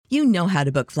You know how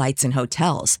to book flights and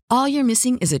hotels. All you're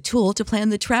missing is a tool to plan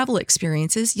the travel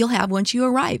experiences you'll have once you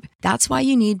arrive. That's why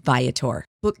you need Viator.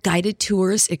 Book guided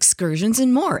tours, excursions,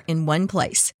 and more in one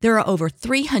place. There are over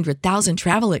 300,000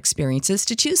 travel experiences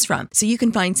to choose from, so you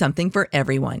can find something for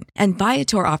everyone. And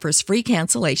Viator offers free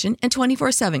cancellation and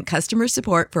 24/7 customer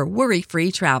support for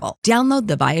worry-free travel. Download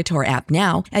the Viator app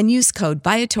now and use code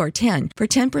Viator10 for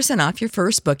 10% off your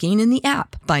first booking in the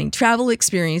app. Find travel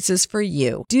experiences for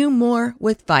you. Do more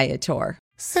with Viator.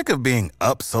 Sick of being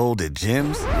upsold at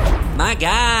gyms? My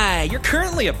guy, you're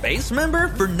currently a base member?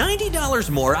 For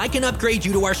 $90 more, I can upgrade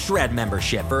you to our Shred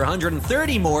membership. For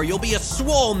 $130 more, you'll be a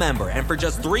Swole member. And for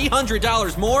just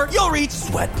 $300 more, you'll reach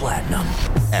Sweat Platinum.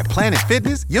 At Planet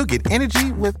Fitness, you'll get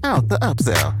energy without the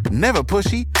upsell. Never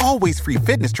pushy, always free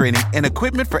fitness training and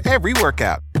equipment for every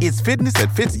workout. It's fitness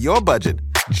that fits your budget.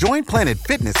 Join Planet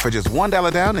Fitness for just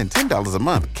 $1 down and $10 a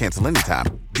month. Cancel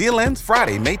anytime. Deal ends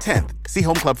Friday, May 10th. See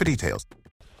Home Club for details.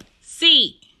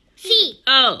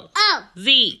 C-O-Z-Y-W-O-M-B.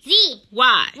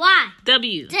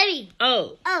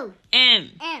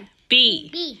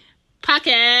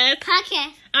 Podcast.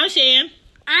 I'm Shan.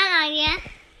 I'm Anya.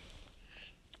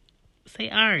 Say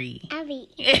Ari. Ari.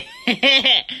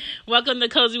 Welcome to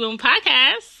Cozy Womb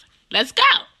Podcast. Let's go.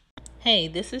 Hey,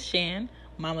 this is Shan,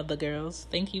 mom of the girls.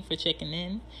 Thank you for checking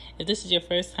in. If this is your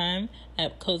first time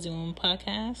at Cozy Womb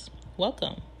Podcast,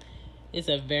 welcome. It's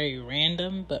a very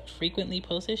random but frequently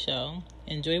posted show.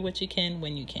 Enjoy what you can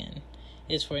when you can.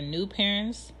 It's for new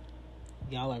parents.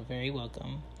 Y'all are very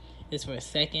welcome. It's for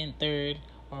second, third,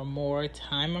 or more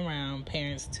time around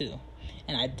parents too.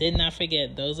 And I did not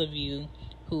forget those of you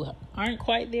who aren't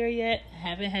quite there yet,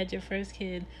 haven't had your first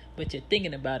kid, but you're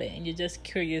thinking about it and you're just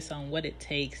curious on what it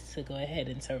takes to go ahead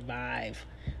and survive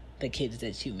the kids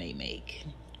that you may make.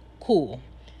 Cool.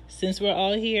 Since we're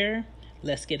all here,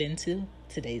 let's get into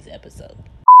today's episode.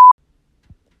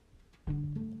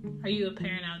 Are you a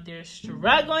parent out there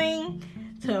struggling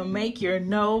to make your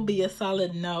no be a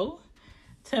solid no?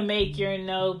 To make your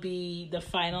no be the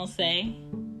final say?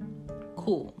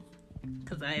 Cool.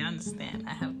 Because I understand.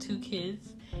 I have 2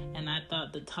 kids and I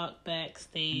thought the talk back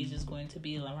stage is going to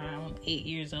be around 8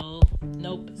 years old.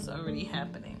 Nope, it's already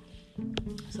happening.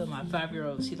 So my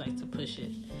 5-year-old, she likes to push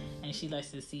it and she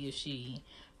likes to see if she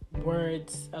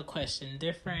words a question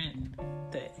different,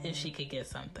 that if she could get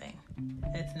something.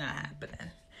 It's not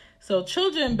happening. So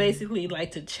children basically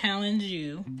like to challenge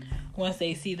you once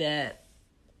they see that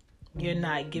you're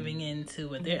not giving in to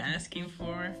what they're asking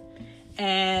for.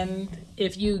 And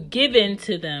if you give in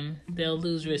to them, they'll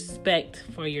lose respect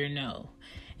for your no.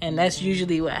 And that's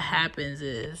usually what happens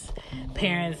is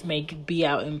parents may be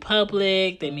out in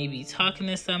public. They may be talking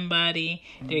to somebody.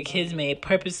 Their kids may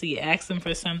purposely ask them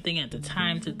for something at the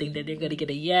time to think that they're going to get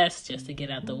a yes just to get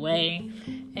out the way.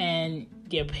 And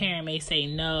your parent may say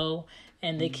no.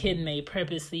 And the kid may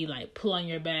purposely pull on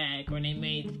your back, or they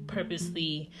may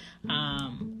purposely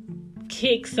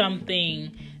kick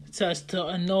something just to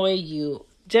annoy you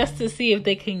just to see if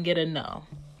they can get a no.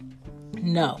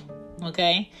 No.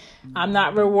 Okay? I'm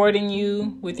not rewarding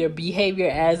you with your behavior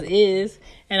as is,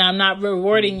 and I'm not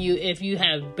rewarding you if you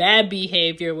have bad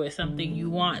behavior with something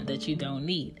you want that you don't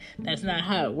need. That's not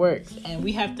how it works. And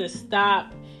we have to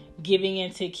stop giving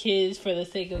in to kids for the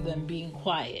sake of them being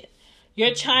quiet.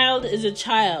 Your child is a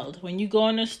child. When you go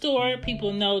in a store,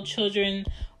 people know children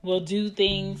will do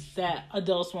things that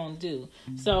adults won't do.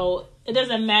 So it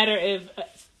doesn't matter if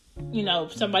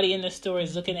somebody in the store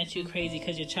is looking at you crazy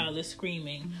because your child is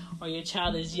screaming, or your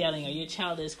child is yelling, or your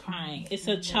child is crying. It's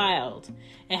a child.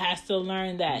 It has to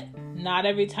learn that not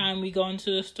every time we go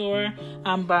into a store,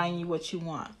 I'm buying you what you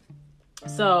want.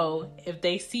 So if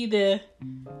they see the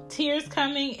tears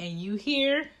coming and you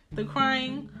hear the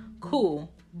crying,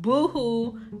 cool.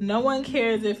 Boo-hoo. No one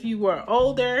cares if you were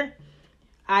older.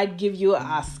 I'd give you an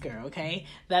Oscar, okay?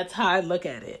 That's how I look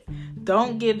at it.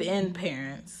 Don't give in,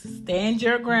 parents. Stand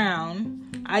your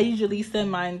ground. I usually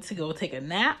send mine to go take a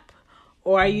nap,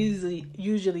 or I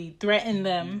usually threaten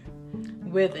them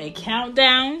with a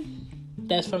countdown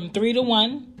that's from 3 to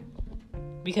 1,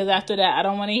 because after that, I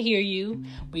don't want to hear you.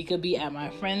 We could be at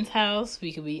my friend's house.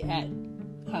 We could be at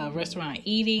a restaurant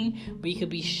eating. We could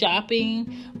be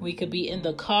shopping. We could be in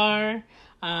the car.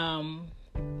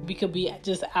 We could be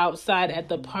just outside at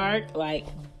the park.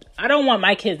 I don't want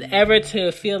my kids ever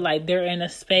to feel like they're in a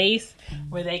space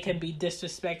where they can be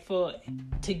disrespectful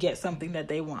to get something that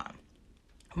they want.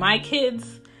 My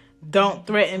kids don't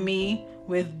threaten me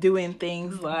with doing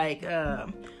things like,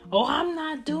 I'm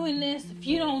not doing this if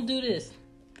you don't do this.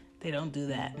 They don't do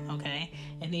that, okay?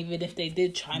 And even if they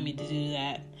did try me to do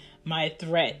that, my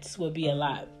threats would be a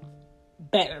lot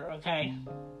better, okay?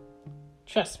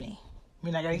 Trust me.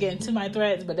 We're not going to get into my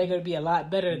threats, but they're going to be a lot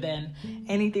better than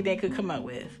anything they could come up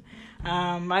with.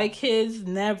 My kids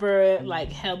never,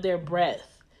 like, held their breath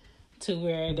to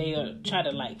where they try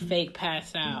to, like, fake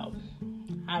pass out.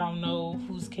 I don't know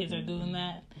whose kids are doing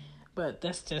that, but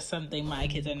that's just something my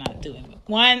kids are not doing.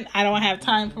 1, I don't have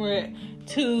time for it.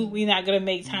 2, we're not going to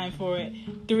make time for it.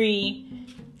 3,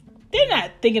 they're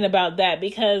not thinking about that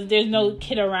because there's no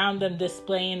kid around them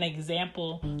displaying an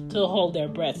example to hold their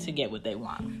breath to get what they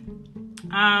want.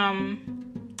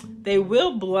 They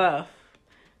will bluff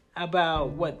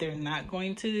about what they're not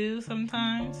going to do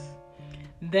sometimes.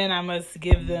 Then I must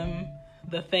give them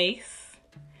the face.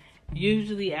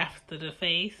 Usually after the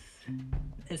face,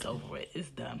 it's over with. It's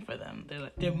done for them.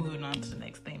 They're moving on to the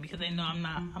next thing because they know I'm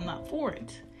not for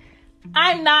it.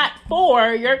 I'm not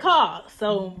for your cause.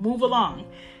 So move along.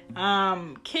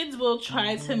 Kids will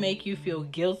try to make you feel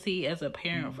guilty as a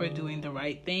parent for doing the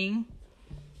right thing.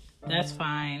 That's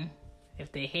fine.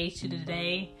 If they hate you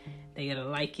today, they gotta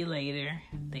like you later.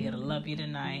 They gotta love you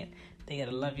tonight. They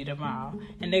gotta love you tomorrow.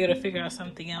 And they're gonna figure out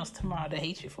something else tomorrow to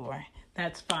hate you for.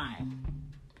 That's fine.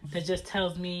 That just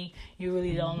tells me you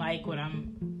really don't like what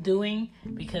I'm doing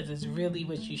because it's really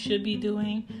what you should be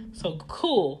doing. So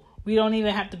cool. We don't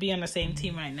even have to be on the same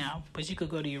team right now, but you could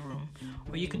go to your room,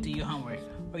 or you could do your homework,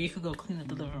 or you could go clean up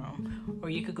the living room, or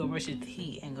you could go brush your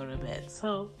teeth and go to bed.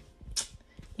 So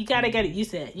you got to get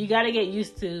used to it. You got to get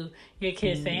used to your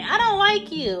kids saying, I don't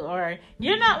like you, or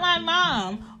you're not my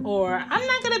mom, or I'm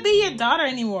not going to be your daughter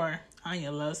anymore.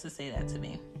 Anya loves to say that to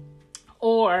me.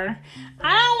 Or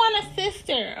I don't want a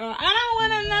sister, or I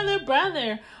don't want another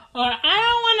brother, or I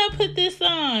don't want to put this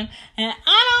on, and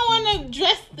I don't want to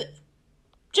dress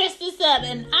this up,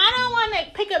 and I don't want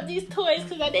to pick up these toys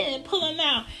because I didn't pull them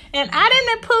out, and I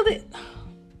didn't pull it.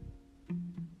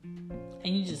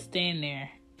 And you just stand there,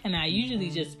 and I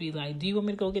usually just be like, do you want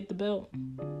me to go get the belt?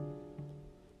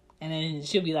 And then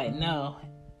she'll be like, no.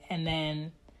 And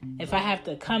then if I have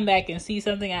to come back and see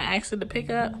something I asked her to pick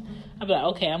up, I'll be like,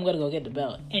 okay, I'm going to go get the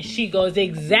belt. And she goes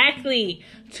exactly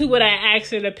to what I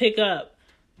asked her to pick up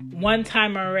one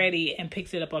time already and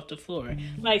picks it up off the floor.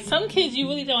 Like, some kids, you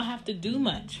really don't have to do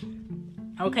much.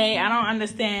 Okay? I don't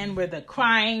understand where the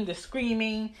crying, the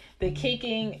screaming, the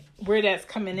kicking, where that's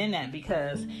coming in at.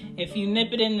 Because if you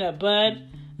nip it in the bud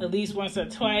at least once or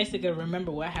twice, they're going to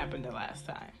remember what happened the last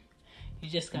time. You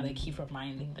just got to keep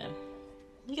reminding them.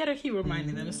 You got to keep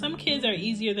reminding them. Some kids are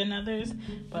easier than others,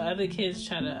 but other kids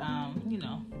try to,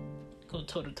 go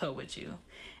toe-to-toe with you.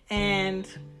 And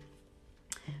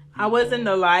I was in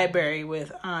the library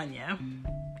with Anya,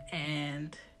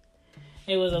 and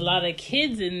it was a lot of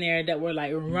kids in there that were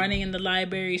like running in the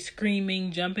library,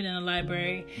 screaming, jumping in the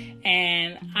library.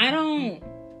 And I don't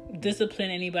discipline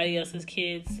anybody else's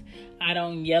kids. I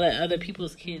don't yell at other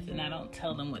people's kids, and I don't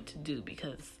tell them what to do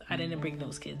because I didn't bring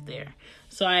those kids there.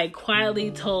 So I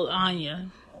quietly told Anya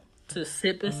to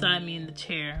sit beside me in the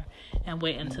chair and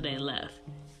wait until they left.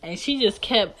 And she just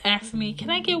kept asking me, can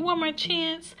I get one more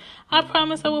chance? I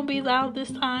promise I won't be loud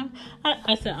this time.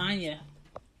 I said, Anya.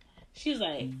 She was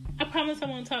like, I promise I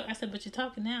won't talk. I said, but you're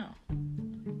talking now.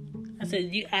 I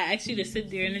said, I asked you to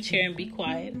sit there in the chair and be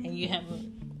quiet, and you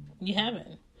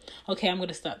haven't. Okay, I'm going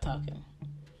to stop talking.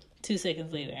 2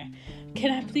 seconds later.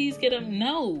 Can I please get up?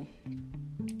 No.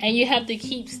 And you have to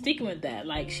keep sticking with that.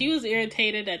 Like, she was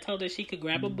irritated. I told her she could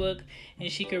grab a book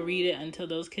and she could read it until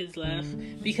those kids left.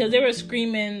 Because they were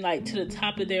screaming, like, to the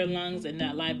top of their lungs in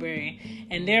that library.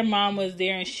 And their mom was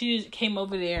there, and she came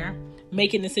over there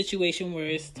making the situation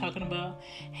worse, talking about,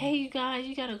 hey, you guys,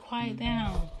 you got to quiet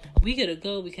down. We got to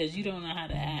go because you don't know how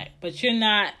to act. But you're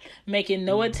not making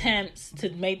no attempts to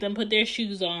make them put their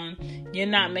shoes on. You're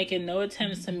not making no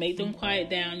attempts to make them quiet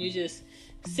down. You're just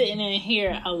sitting in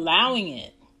here allowing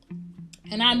it.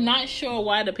 And I'm not sure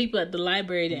why the people at the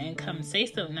library didn't come say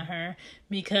something to her,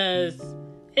 because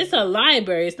it's a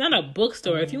library. It's not a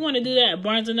bookstore. If you want to do that at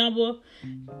Barnes & Noble,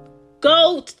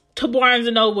 go to Barnes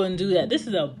 & Noble and do that. This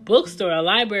is a bookstore, a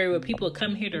library where people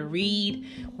come here to read,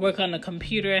 work on the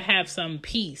computer, have some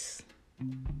peace.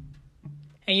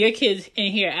 And your kids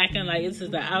in here acting like this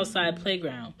is the outside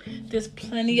playground. There's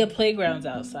plenty of playgrounds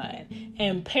outside.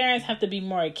 And parents have to be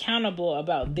more accountable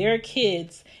about their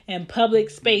kids in public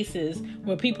spaces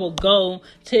where people go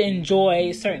to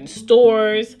enjoy certain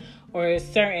stores or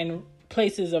certain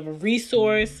places of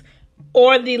resource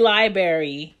or the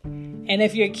library. And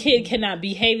if your kid cannot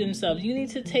behave themselves, you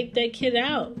need to take that kid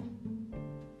out.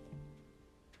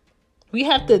 We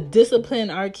have to discipline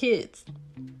our kids.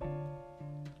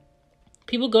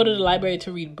 People go to the library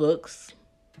to read books.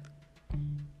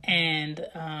 And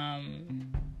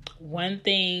one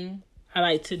thing I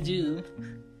like to do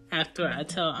after I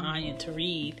tell Anya to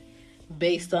read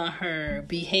based on her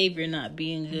behavior not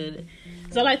being good.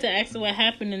 So I like to ask her what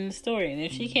happened in the story. And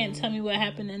if she can't tell me what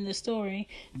happened in the story,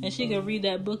 then she can read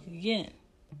that book again.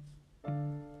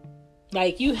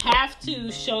 Like, you have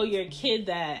to show your kid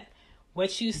that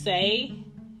what you say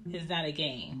is not a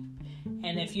game.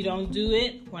 And if you don't do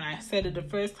it, when I said it the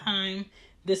first time,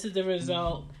 this is the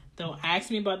result. Don't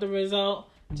ask me about the result.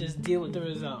 Just deal with the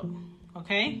result.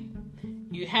 Okay?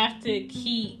 You have to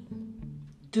keep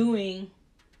doing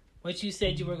what you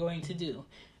said you were going to do.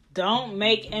 Don't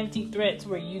make empty threats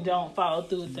where you don't follow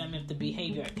through with them if the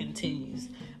behavior continues.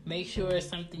 Make sure it's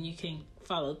something you can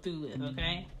follow through with,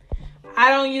 okay? I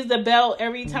don't use the belt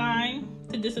every time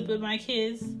to discipline my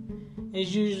kids.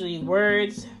 It's usually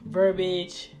words,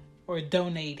 verbiage, or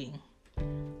donating.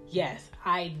 Yes,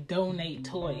 I donate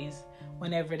toys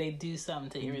whenever they do something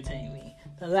to irritate me.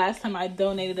 The last time I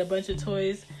donated a bunch of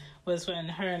toys was when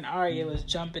her and Arya was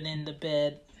jumping in the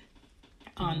bed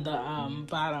on the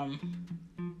bottom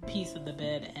piece of the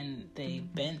bed and they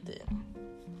bent it.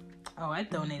 Oh, I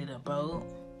donated a boat,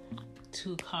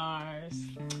 2 cars,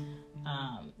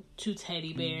 2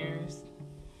 teddy bears.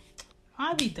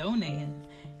 I'll be donating.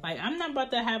 Like, I'm not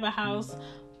about to have a house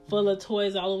full of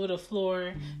toys all over the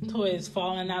floor, toys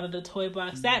falling out of the toy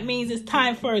box. That means it's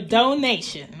time for a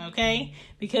donation, okay?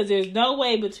 Because there's no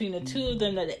way between the two of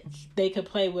them that they could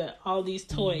play with all these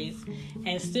toys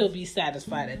and still be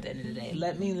satisfied at the end of the day.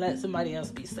 Let somebody else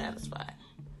be satisfied.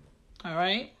 All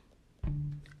right?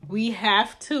 We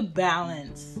have to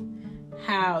balance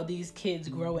how these kids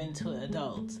grow into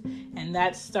adults. And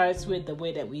that starts with the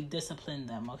way that we discipline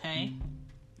them, okay?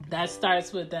 That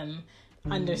starts with them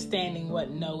understanding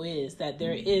what no is, that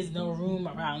there is no room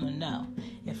around a no.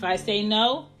 If I say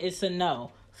no, it's a no.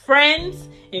 Friends,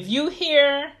 if you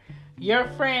hear your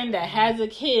friend that has a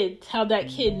kid tell that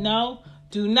kid no,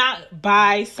 do not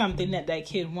buy something that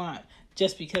kid wants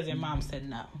just because their mom said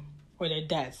no or their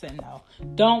dad said no.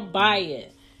 Don't buy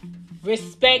it.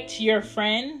 Respect your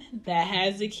friend that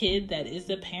has a kid that is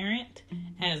a parent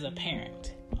as a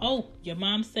parent. Oh, your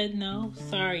mom said no?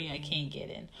 Sorry, I can't get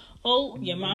in. Oh,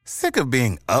 your mom... Sick of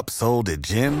being upsold at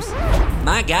gyms?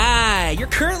 My guy, you're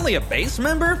currently a base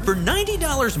member? For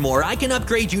 $90 more, I can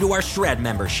upgrade you to our Shred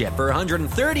membership. For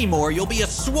 $130 more, you'll be a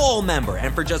Swole member.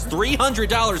 And for just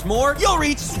 $300 more, you'll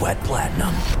reach Sweat Platinum.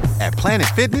 At Planet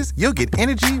Fitness, you'll get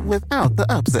energy without the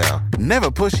upsell. Never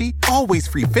pushy, always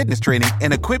free fitness training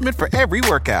and equipment for every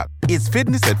workout. It's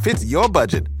fitness that fits your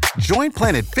budget. Join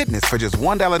Planet Fitness for just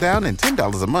 $1 down and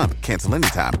 $10 a month. Cancel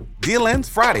anytime. Deal ends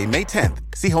Friday, May 10th.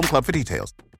 See Home Club for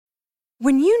details.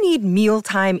 When you need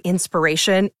mealtime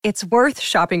inspiration, it's worth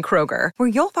shopping Kroger, where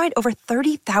you'll find over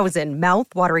 30,000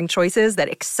 mouth-watering choices that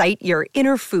excite your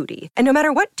inner foodie. And no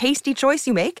matter what tasty choice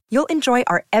you make, you'll enjoy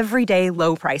our everyday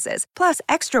low prices, plus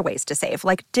extra ways to save,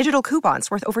 like digital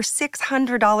coupons worth over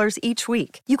 $600 each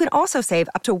week. You can also save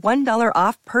up to $1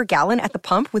 off per gallon at the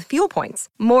pump with fuel points.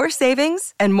 More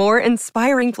savings and more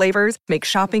inspiring flavors make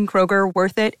shopping Kroger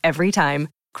worth it every time.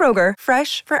 Kroger,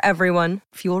 fresh for everyone.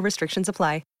 Fuel restrictions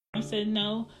apply. Mom said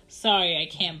no, sorry,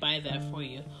 I can't buy that for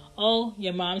you. Oh,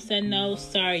 your mom said no,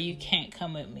 sorry, you can't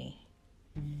come with me.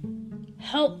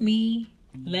 Help me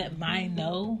let my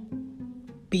no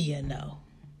be a no.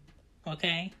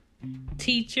 Okay?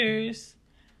 Teachers,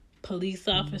 police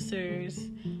officers,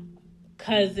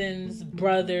 cousins,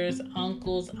 brothers,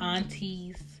 uncles,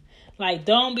 aunties. Like,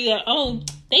 don't be like, oh,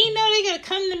 they know they're going to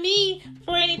come to me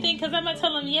for anything because I'm going to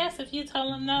tell them yes if you tell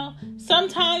them no.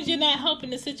 Sometimes you're not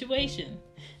helping the situation.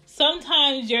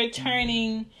 Sometimes you're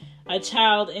turning a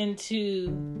child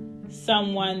into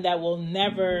someone that will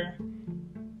never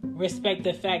respect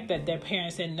the fact that their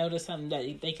parents said no to something,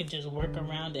 that they could just work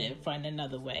around it and find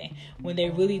another way when they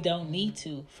really don't need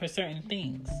to for certain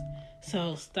things.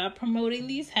 So stop promoting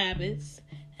these habits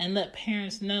and let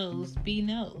parents' no's be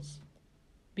no's.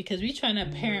 Because we're trying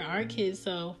to parent our kids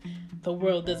so the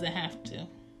world doesn't have to.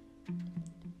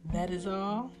 That is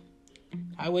all.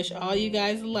 I wish all you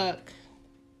guys luck.